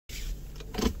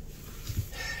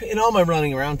in all my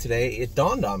running around today, it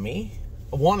dawned on me.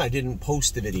 One, I didn't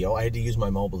post the video. I had to use my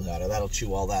mobile data. That'll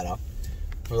chew all that up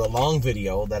for the long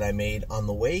video that I made on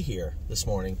the way here this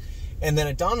morning. And then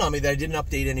it dawned on me that I didn't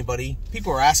update anybody.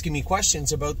 People were asking me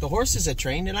questions about the horses I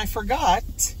trained, and I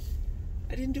forgot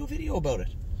I didn't do a video about it.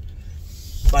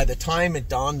 By the time it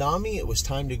dawned on me, it was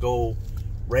time to go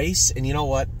race. And you know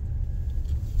what?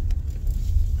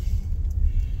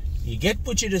 You get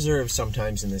what you deserve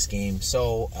sometimes in this game.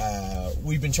 So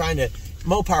we've been trying to...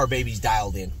 Mo Power Baby's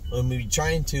dialed in. And we've been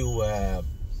trying to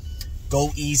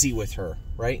go easy with her,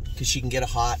 right? Because she can get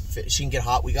hot. She can get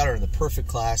hot. We got her in the perfect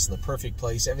class, in the perfect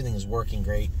place. Everything is working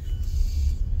great.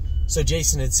 So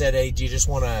Jason had said, "Hey, do you just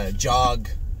want to jog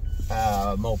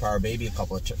Mo Power Baby a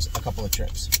couple of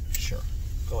trips?" Sure,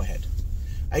 go ahead.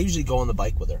 I usually go on the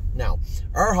bike with her. Now,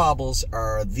 our hobbles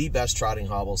are the best trotting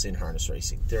hobbles in harness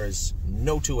racing. There's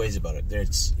no two ways about it.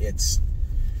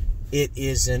 It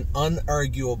is an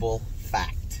unarguable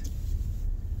fact.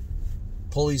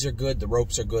 Pulleys are good, the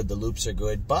ropes are good, the loops are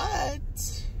good, but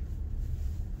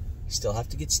you still have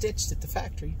to get stitched at the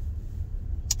factory.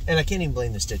 And I can't even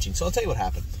blame the stitching. So I'll tell you what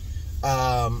happened.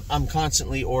 I'm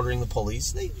constantly ordering the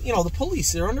pulleys. The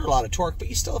pulleys, they're under a lot of torque, but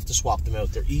you still have to swap them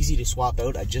out. They're easy to swap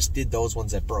out. I just did those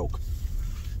ones that broke.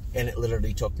 And it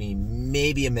literally took me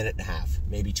maybe a minute and a half,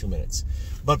 maybe 2 minutes.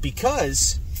 But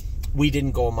because we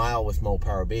didn't go a mile with Mo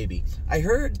Power Baby,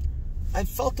 I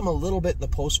felt them a little bit in the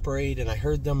post parade, and I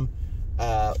heard them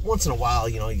once in a while.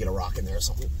 You get a rock in there or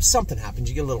something. Something happens.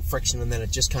 You get a little friction, and then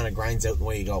it just kind of grinds out and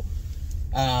away you go.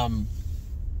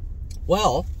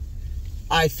 Well,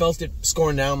 I felt it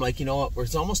scoring down. I'm like, you know what?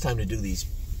 It's almost time to do these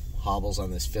hobbles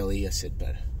on this filly. I said,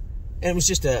 but... And it was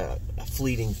just a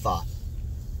fleeting thought.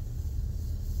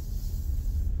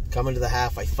 Coming to the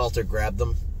half, I felt her grab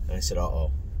them. And I said,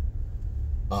 uh-oh.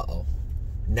 Uh-oh.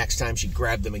 Next time she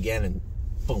grabbed them again, and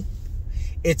boom.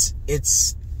 It's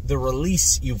the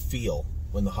release you feel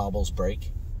when the hobbles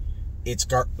break. It's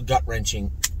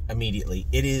gut-wrenching immediately.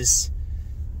 It is...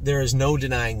 There is no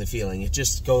denying the feeling. It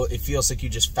feels like you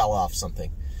just fell off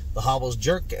something. The hobbles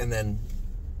jerk, and then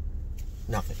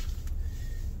nothing.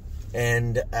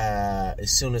 And as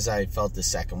soon as I felt the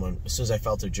second one, as soon as I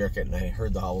felt her jerk it, and I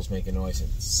heard the hobbles make a noise, and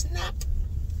snap!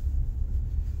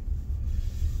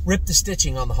 Ripped the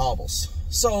stitching on the hobbles.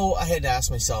 So I had to ask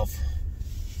myself,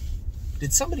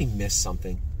 did somebody miss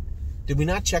something? Did we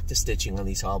not check the stitching on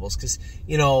these hobbles? Because,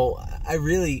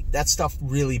 that stuff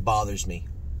really bothers me,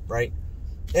 right?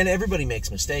 And everybody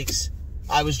makes mistakes.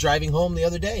 I was driving home the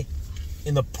other day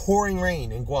in the pouring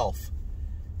rain in Guelph,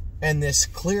 and this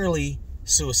clearly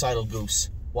suicidal goose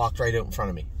walked right out in front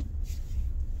of me.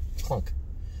 Clunk.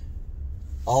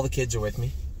 All the kids are with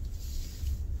me.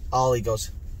 Ollie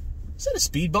goes, "Is that a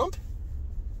speed bump?"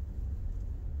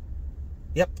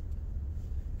 Yep.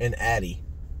 And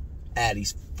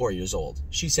Addie's 4 years old.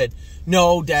 She said,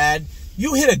 "No, Dad,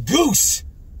 you hit a goose."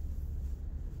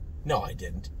 No, I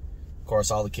didn't. Of course,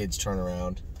 all the kids turn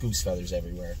around. Goose feathers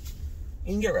everywhere.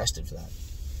 You can get arrested for that.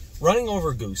 Running over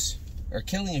a goose, or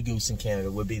killing a goose in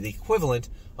Canada, would be the equivalent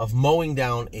of mowing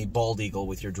down a bald eagle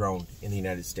with your drone in the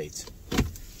United States.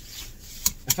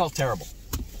 I felt terrible.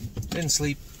 Didn't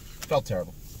sleep. Felt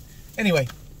terrible. Anyway,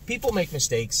 people make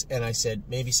mistakes, and I said,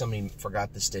 maybe somebody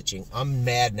forgot the stitching. I'm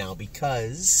mad now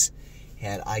because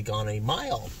had I gone a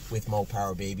mile with Mo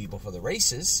Power Baby before the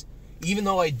races, even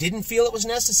though I didn't feel it was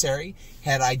necessary,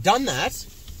 had I done that,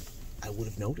 I would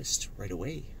have noticed right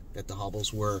away that the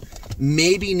hobbles were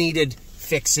maybe needed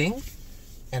fixing,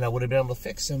 and I would have been able to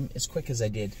fix them as quick as I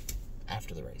did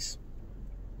after the race.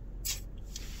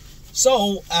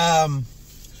 So,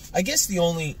 I guess the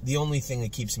only thing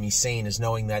that keeps me sane is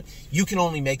knowing that you can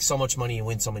only make so much money and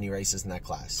win so many races in that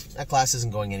class. That class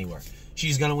isn't going anywhere.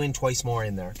 She's going to win twice more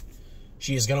in there.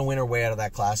 She is going to win her way out of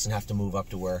that class and have to move up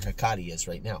to where Hikati is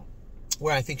right now,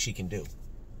 where I think she can do.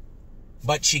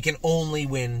 But she can only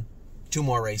win 2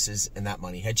 more races and that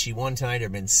money. Had she won tonight or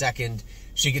been second,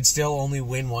 she could still only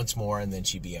win once more and then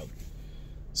she'd be out.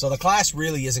 So the class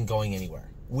really isn't going anywhere.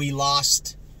 We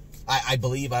lost. I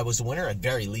believe I was the winner. At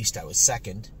very least, I was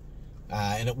second.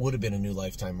 And it would have been a new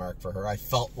lifetime mark for her. I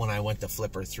felt when I went to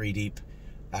flip her 3 deep,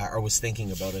 or was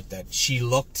thinking about it, that she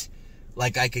looked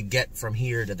like I could get from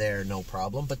here to there, no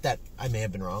problem. But that, I may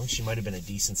have been wrong. She might have been a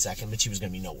decent second, but she was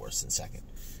going to be no worse than second.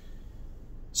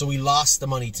 So we lost the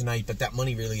money tonight, but that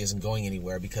money really isn't going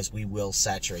anywhere because we will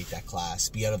saturate that class,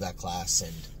 be out of that class,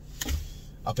 and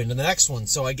up into the next one.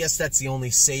 So I guess that's the only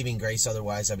saving grace.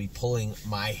 Otherwise, I'd be pulling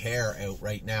my hair out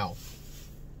right now.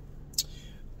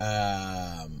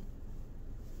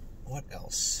 What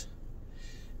else?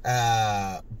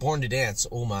 Born to Dance.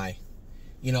 Oh my.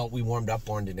 you know, we warmed up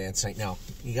Born to Dance night. Now,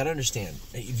 you got to understand,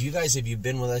 if you've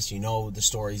been with us, you know the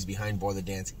stories behind Born to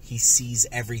Dance. He sees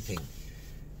everything.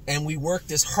 And we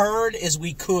worked as hard as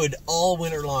we could all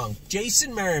winter long.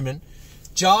 Jason Merriman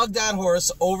jogged that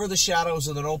horse over the shadows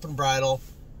with an open bridle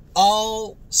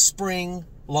all spring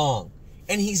long.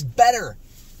 And he's better,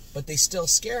 but they still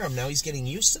scare him. Now he's getting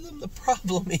used to them. The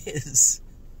problem is,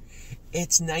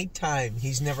 it's nighttime.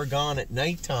 He's never gone at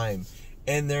nighttime.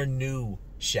 And they're new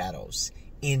shadows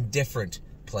in different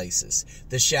places.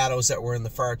 The shadows that were in the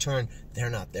far turn, they're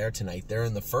not there tonight. They're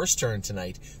in the first turn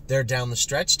tonight. They're down the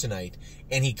stretch tonight.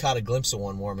 And he caught a glimpse of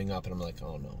one warming up, and I'm like,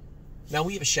 oh no. Now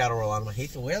we have a shadow roll on him. I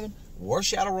hate to wear them. Wore a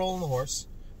shadow roll on the horse.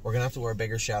 We're going to have to wear a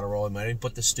bigger shadow roll. I might even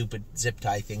put the stupid zip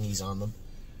tie thingies on them.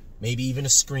 Maybe even a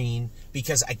screen,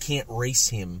 because I can't race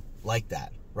him like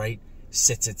that, right?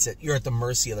 Sit. You're at the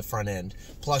mercy of the front end.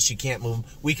 Plus, you can't move him.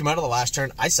 We come out of the last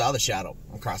turn. I saw the shadow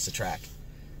across the track.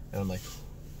 And I'm like,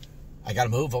 I got to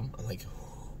move him. I'm like,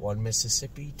 1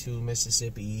 Mississippi, 2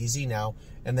 Mississippi, easy now.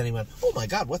 And then he went, oh my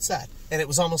God, what's that? And it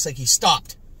was almost like he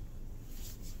stopped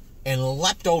and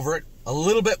leapt over it a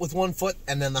little bit with one foot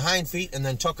and then the hind feet and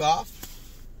then took off.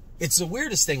 It's the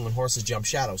weirdest thing when horses jump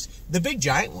shadows. The big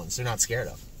giant ones, they're not scared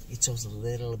of. It's those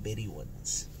little bitty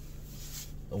ones.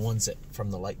 The ones that from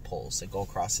the light poles that go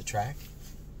across the track.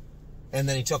 And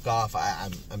then he took off.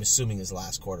 I'm assuming his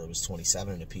last quarter was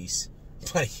 27 and a piece.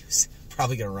 But he was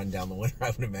probably going to run down the winner,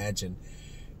 I would imagine.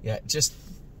 Yeah, just...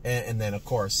 And then, of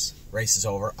course, race is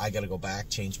over. I got to go back,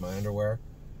 change my underwear,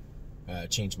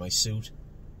 change my suit.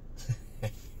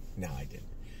 No, I didn't.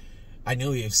 I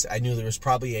knew there was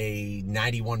probably a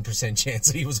 91% chance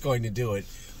that he was going to do it,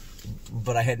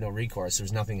 but I had no recourse. There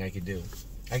was nothing I could do.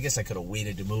 I guess I could have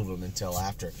waited to move him until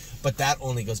after, but that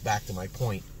only goes back to my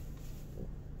point.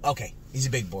 Okay, he's a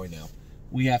big boy now.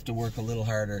 We have to work a little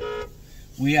harder.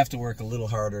 We have to work a little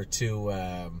harder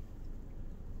to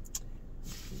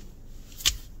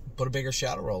put a bigger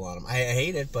shadow roll on him. I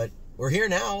hate it, but we're here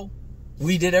now.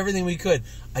 We did everything we could.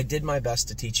 I did my best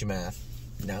to teach you math.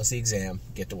 Now's the exam.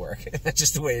 Get to work. That's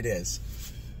just the way it is.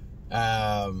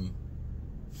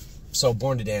 So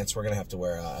Born to Dance, we're going to have to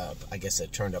wear, I guess, a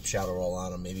turned-up shadow roll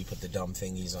on him. Maybe put the dumb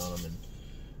thingies on him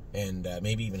and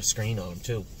maybe even a screen on him,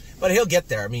 too. But he'll get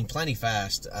there. I mean, plenty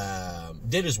fast.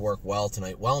 Did his work well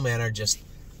tonight. Well-mannered, just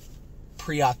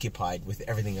preoccupied with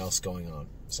everything else going on.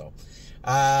 So,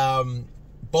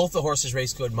 both the horses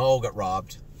raced good. Mo got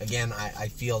robbed. Again, I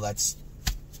feel that's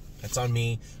on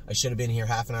me. I should have been here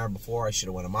half an hour before. I should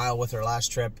have went a mile with her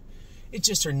last trip. It's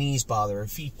just her knees bother her,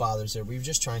 feet bothers her. We were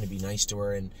just trying to be nice to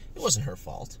her, and it wasn't her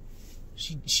fault.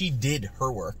 She did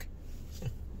her work.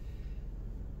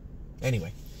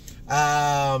 Anyway,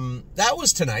 that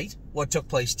was tonight. What took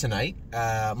place tonight?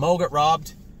 Mo got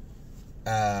robbed.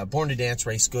 Born to Dance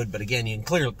race good, but again, you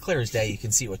can clear as day. You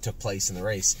can see what took place in the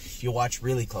race. If you watch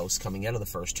really close, coming out of the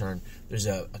first turn, there's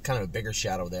a kind of a bigger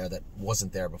shadow there that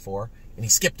wasn't there before, and he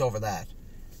skipped over that.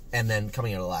 And then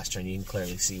coming out of the last turn, you can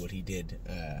clearly see what he did.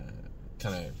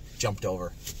 Kind of jumped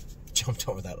over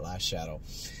that last shadow.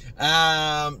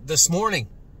 This morning,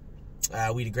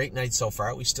 we had a great night so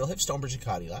far. We still have Stonebridge and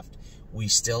Cotty left. We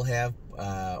still have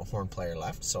Horn Player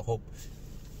left. So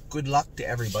good luck to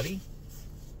everybody.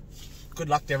 Good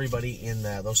luck to everybody in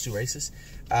those two races.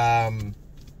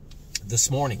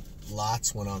 This morning,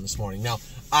 lots went on this morning. Now,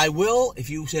 I will, if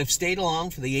you have stayed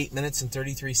along for the 8 minutes and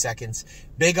 33 seconds,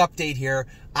 big update here.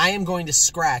 I am going to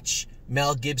scratch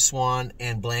Mel Gibbs Swan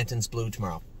and Blanton's Blue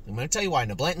tomorrow. I'm going to tell you why.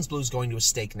 Now, Blanton's Blue is going to a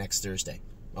stake next Thursday.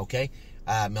 Okay?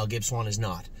 Mel Gibbs Swan is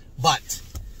not. But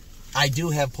I do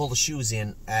have pull the shoes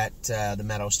in at the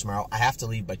Meadows tomorrow. I have to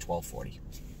leave by 12:40.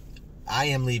 I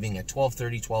am leaving at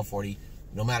 12:30, 12:40.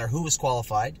 No matter who is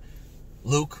qualified,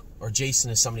 Luke or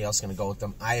Jason is somebody else going to go with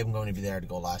them. I am going to be there to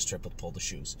go last trip with pull the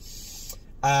shoes.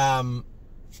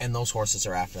 And those horses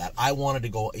are after that. I wanted to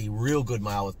go a real good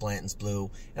mile with Blanton's Blue,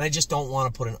 and I just don't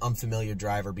want to put an unfamiliar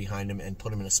driver behind him and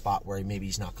put him in a spot where maybe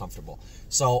he's not comfortable.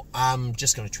 So I'm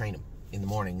just going to train him in the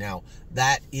morning. Now,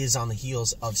 that is on the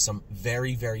heels of some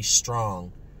very, very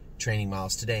strong training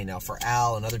miles today. Now, for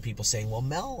Al and other people saying, well,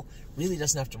 Mel really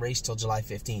doesn't have to race till July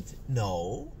 15th.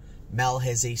 No, Mel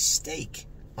has a stake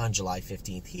on July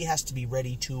 15th. He has to be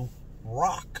ready to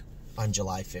rock on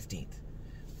July 15th.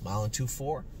 Mile and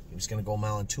 2:4. He was going to go a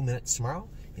mile in 2 minutes tomorrow.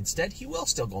 Instead, he will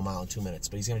still go a mile in 2 minutes,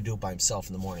 but he's going to do it by himself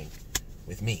in the morning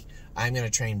with me. I'm going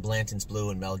to train Blanton's Blue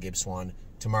and Mel Gibbs Swan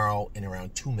tomorrow in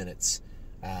around 2 minutes.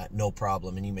 No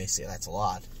problem. And you may say, that's a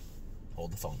lot.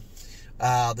 Hold the phone.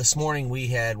 This morning, we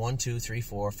had 1, 2, 3,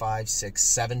 4, 5, 6,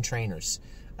 7 trainers.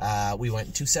 We went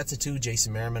in 2 sets of 2,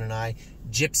 Jason Merriman and I.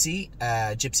 Gypsy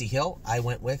Hill, I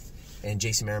went with, and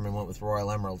Jason Merriman went with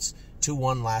Royal Emeralds.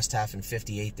 2-1 last half and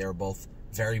 58. They were both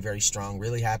very, very strong.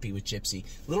 Really happy with Gypsy.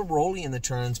 A little rolly in the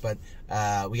turns, but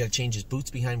we got to change his boots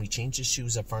behind. We changed his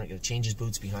shoes up front. Got to change his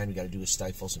boots behind. We got to do his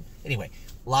stifles. And anyway,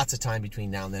 lots of time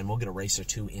between now and then. We'll get a race or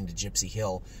two into Gypsy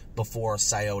Hill before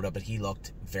Scioto, but he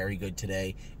looked very good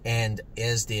today, and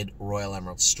as did Royal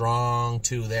Emerald. Strong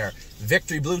too there.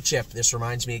 Victory Blue Chip. This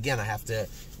reminds me again, I have to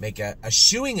make a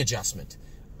shoeing adjustment.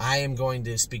 I am going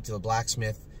to speak to the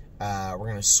blacksmith. We're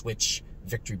going to switch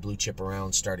Victory Blue Chip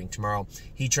around starting tomorrow.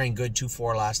 He trained good,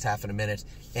 2-4 last half in a minute,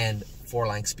 and 4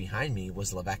 lengths behind me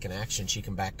was Levesque in action. She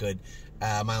come back good,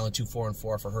 mile and 2, 4 and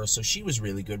 4 for her, so she was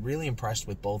really good. Really impressed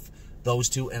with both those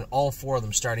two, and all 4 of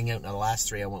them starting out. Now the last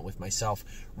 3 I went with myself.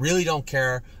 Really don't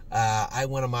care. I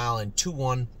went a mile and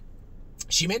 2-1.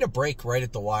 She made a break right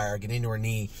at the wire, get into her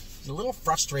knee. She's a little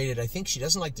frustrated. I think she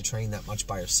doesn't like to train that much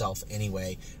by herself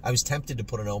anyway. I was tempted to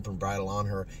put an open bridle on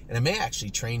her, and I may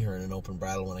actually train her in an open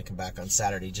bridle when I come back on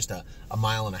Saturday, just a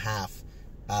mile and a half.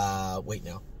 Wait,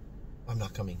 no. I'm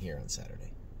not coming here on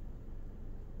Saturday.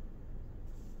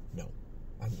 No,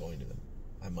 I'm going to them.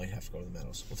 I might have to go to the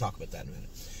Meadows. We'll talk about that in a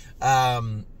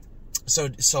minute.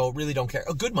 So really don't care.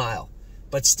 A good mile,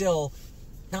 but still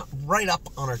not right up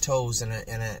on her toes,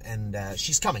 and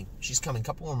she's coming. She's coming. A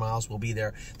couple more miles, we'll be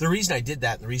there. The reason I did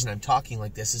that, and the reason I'm talking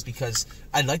like this, is because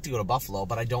I'd like to go to Buffalo,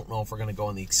 but I don't know if we're going to go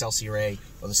in the Excelsior A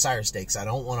or the Sire Stakes. I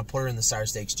don't want to put her in the Sire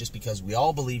Stakes just because we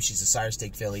all believe she's a Sire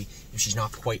Stake filly if she's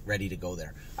not quite ready to go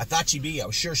there. I thought she'd be. I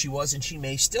was sure she was, and she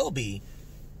may still be,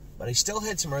 but I still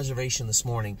had some reservation this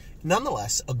morning.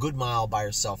 Nonetheless, a good mile by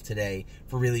herself today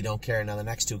for Really Don't Care. Now, the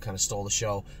next two kind of stole the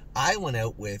show. I went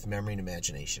out with Memory and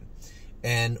Imagination,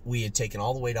 and we had taken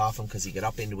all the weight off him because he got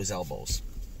up into his elbows.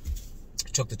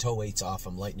 Took the toe weights off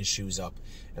him, lightened his shoes up,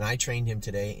 and I trained him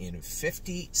today in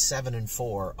 57 and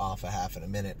 4 off a half in a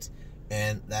minute,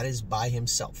 and that is by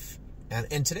himself.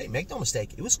 And today, make no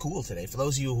mistake, it was cool today. For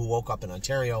those of you who woke up in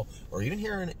Ontario, or even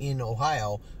here in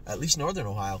Ohio, at least northern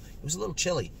Ohio, it was a little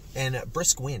chilly. And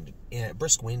brisk wind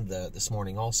this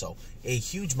morning also. A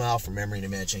huge mile for Memory and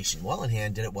Imagination. Well in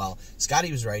hand, did it well.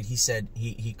 Scotty was right. He said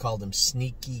he called him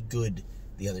sneaky good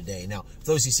the other day. Now, for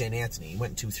those of you saying, Anthony, he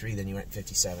went in 2-3, then you went in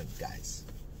 57. Guys,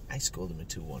 I schooled him in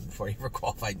 2-1 before he ever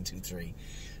qualified in 2-3.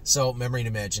 So, Memory and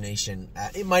Imagination,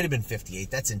 it might have been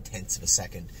 58. That's in tenths of a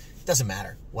second. Doesn't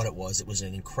matter what it was. It was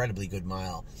an incredibly good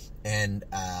mile. And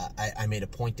I made a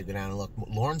point to go down and look.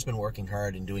 Lauren's been working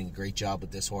hard and doing a great job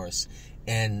with this horse.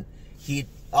 And he,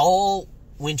 all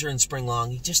winter and spring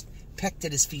long, he just pecked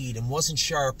at his feet and wasn't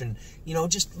sharp and, you know,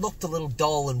 just looked a little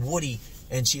dull and woody.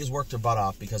 And she has worked her butt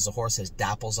off because the horse has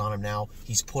dapples on him now.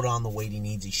 He's put on the weight he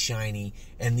needs. He's shiny.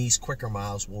 And these quicker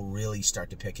miles will really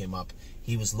start to pick him up.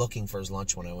 He was looking for his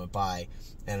lunch when I went by.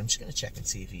 And I'm just going to check and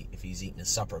see if he's eating his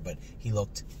supper. But he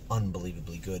looked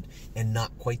unbelievably good. And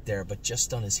not quite there, but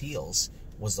just on his heels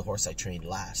was the horse I trained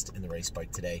last in the race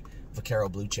bike today. Vaquero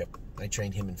Blue Chip. I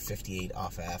trained him in 58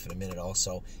 off a half in a minute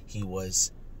also. He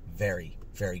was very,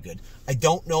 very good. I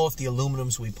don't know if the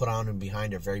aluminums we put on him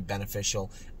behind are very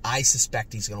beneficial. I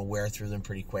suspect he's going to wear through them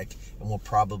pretty quick, and will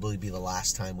probably be the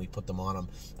last time we put them on him.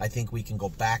 I think we can go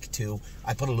back to,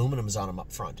 I put aluminums on him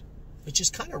up front, which is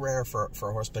kind of rare for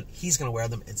a horse, but he's going to wear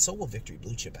them, and so will Victory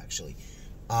Blue Chip, actually.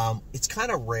 It's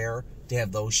kind of rare to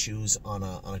have those shoes on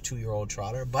a 2-year-old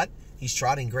trotter, but he's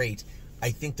trotting great.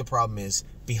 I think the problem is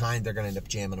behind they're going to end up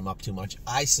jamming him up too much.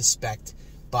 I suspect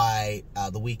by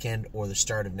the weekend or the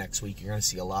start of next week, you're going to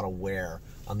see a lot of wear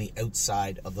on the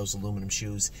outside of those aluminum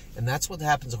shoes. And that's what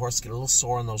happens. The horses get a little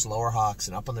sore on those lower hocks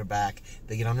and up on their back.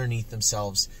 They get underneath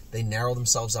themselves. They narrow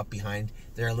themselves up behind.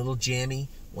 They're a little jammy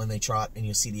when they trot, and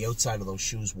you'll see the outside of those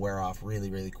shoes wear off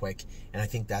really, really quick. And I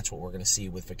think that's what we're going to see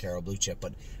with Vaquero Blue Chip.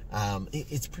 But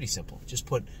it's pretty simple. Just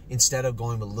put, instead of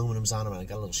going with aluminums on them, and I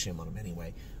got a little shim on them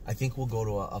anyway, I think we'll go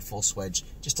to a full swedge,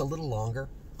 just a little longer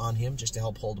on him, just to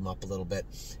help hold him up a little bit.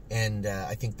 And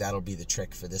I think that'll be the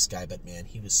trick for this guy. But man,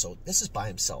 he was so, this is by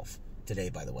himself today,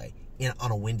 by the way,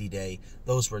 on a windy day.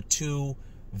 Those were two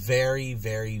very,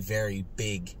 very, very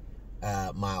big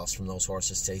miles from those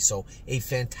horses today. So a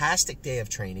fantastic day of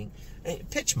training.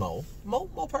 Pitch Mo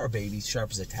Power Baby's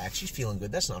sharp as a tack. She's feeling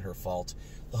good. That's not her fault.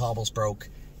 The hobbles broke,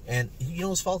 and you know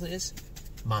whose fault it is?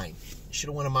 Mine. I should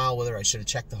have went a mile with her. I should have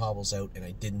checked the hobbles out, and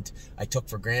I didn't. I took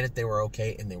for granted they were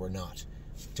okay, and they were not.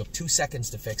 Took 2 seconds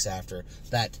to fix after.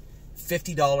 That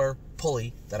 $50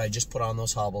 pulley that I just put on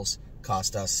those hobbles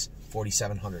cost us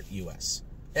 $4,700 US.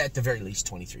 At the very least,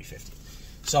 $2,350.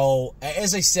 So,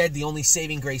 as I said, the only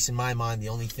saving grace in my mind, the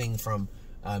only thing from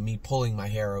me pulling my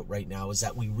hair out right now, is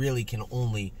that we really can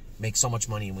only make so much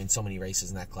money and win so many races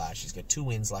in that class. She's got 2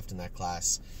 wins left in that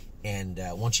class, and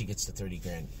once she gets to 30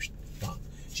 grand, gone.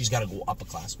 she's got to go up a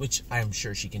class, which I am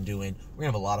sure she can do. And we're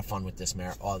going to have a lot of fun with this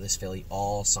mare, this filly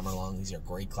all summer long. These are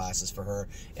great classes for her.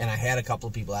 And I had a couple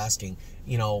of people asking,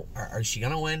 you know, are she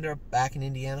going to end up back in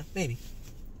Indiana? Maybe.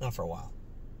 Not for a while.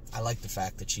 I like the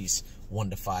fact that she's 1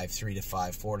 to 5, 3 to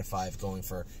 5, 4 to 5, going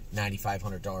for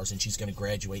 $9,500, and she's going to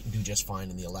graduate and do just fine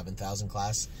in the 11,000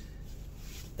 class.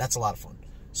 That's a lot of fun.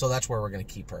 So that's where we're going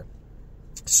to keep her.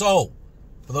 So,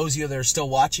 for those of you that are still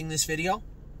watching this video,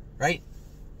 right?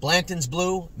 Blanton's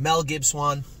Blue, Mel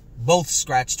Gibbswan, both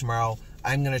scratch tomorrow.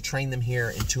 I'm going to train them here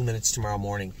in 2 minutes tomorrow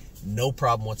morning. No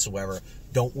problem whatsoever.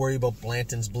 Don't worry about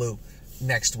Blanton's Blue.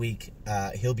 Next week,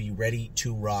 he'll be ready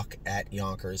to rock at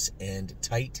Yonkers and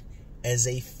tight as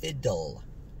a fiddle.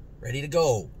 Ready to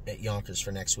go at Yonkers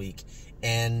for next week.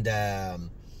 And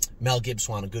Mel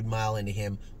Gibbswan, a good mile into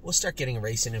him. We'll start getting a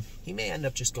race in him. He may end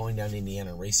up just going down to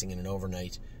Indiana and racing in an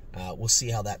overnight. We'll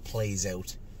see how that plays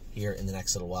out here in the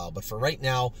next little while. But for right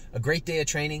now, a great day of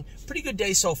training. Pretty good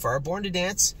day so far. Born to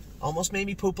Dance almost made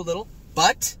me poop a little,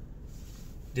 but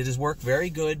did his work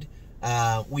very good.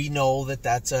 We know that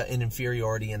that's an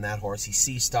inferiority in that horse. He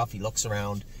sees stuff. He looks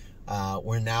around.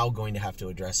 We're now going to have to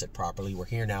address it properly. We're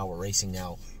here now. We're racing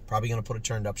now. Probably going to put a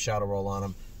turned up shadow roll on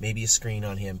him, maybe a screen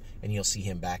on him, and you'll see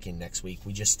him back in next week.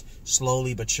 We just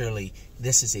slowly but surely,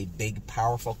 this is a big,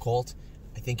 powerful colt.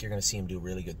 I think you're going to see him do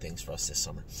really good things for us this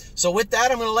summer. So with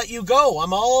that, I'm going to let you go.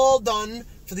 I'm all done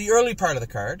for the early part of the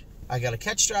card. I got a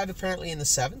catch drive apparently in the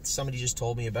 7th. Somebody just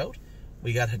told me about.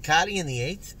 We got Hikati in the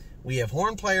 8th. We have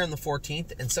Horn Player in the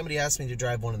 14th, and somebody asked me to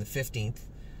drive one in the 15th.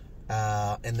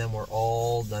 And then we're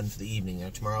all done for the evening. Now,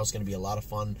 tomorrow's going to be a lot of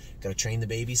fun. Got to train the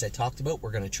babies I talked about.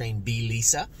 We're going to train B.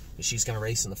 Lisa, because she's going to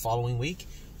race in the following week.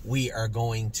 We are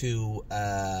going to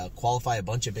qualify a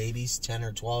bunch of babies, 10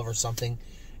 or 12 or something,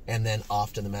 and then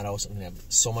off to the meadows. I'm going to have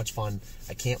so much fun.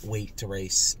 I can't wait to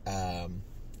race.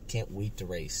 Can't wait to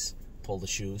race. Pull the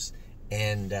shoes.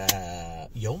 And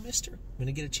Yo Mister. I'm going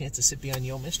to get a chance to sit behind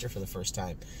Yo Mister for the first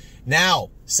time. Now,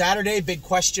 Saturday, big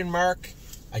question mark.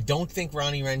 I don't think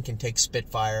Ronnie Wren can take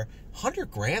Spitfire.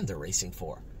 100 grand they're racing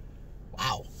for.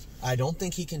 Wow. I don't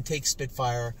think he can take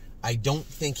Spitfire. I don't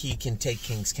think he can take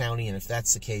Kings County. And if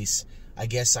that's the case, I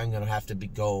guess I'm going to have to I'm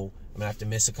going to have to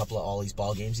miss a couple of Ollie's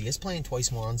ball games. He is playing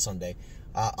twice more on Sunday.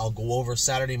 I'll go over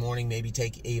Saturday morning, maybe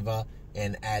take Ava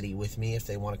and Addie with me if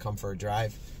they want to come for a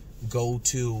drive. Go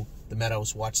to the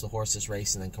meadows, watch the horses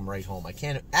race, and then come right home. I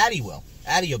can't. Addie will.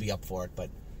 Addie will be up for it, but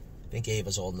I think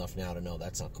Ava's old enough now to know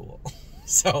that's not cool.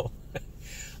 So,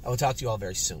 I will talk to you all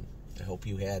very soon. I hope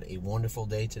you had a wonderful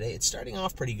day today. It's starting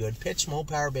off pretty good. Pitch, Mo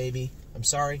Power, baby. I'm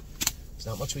sorry. There's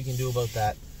not much we can do about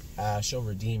that. She'll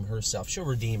redeem herself. She'll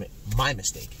redeem my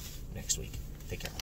mistake next week. Take care.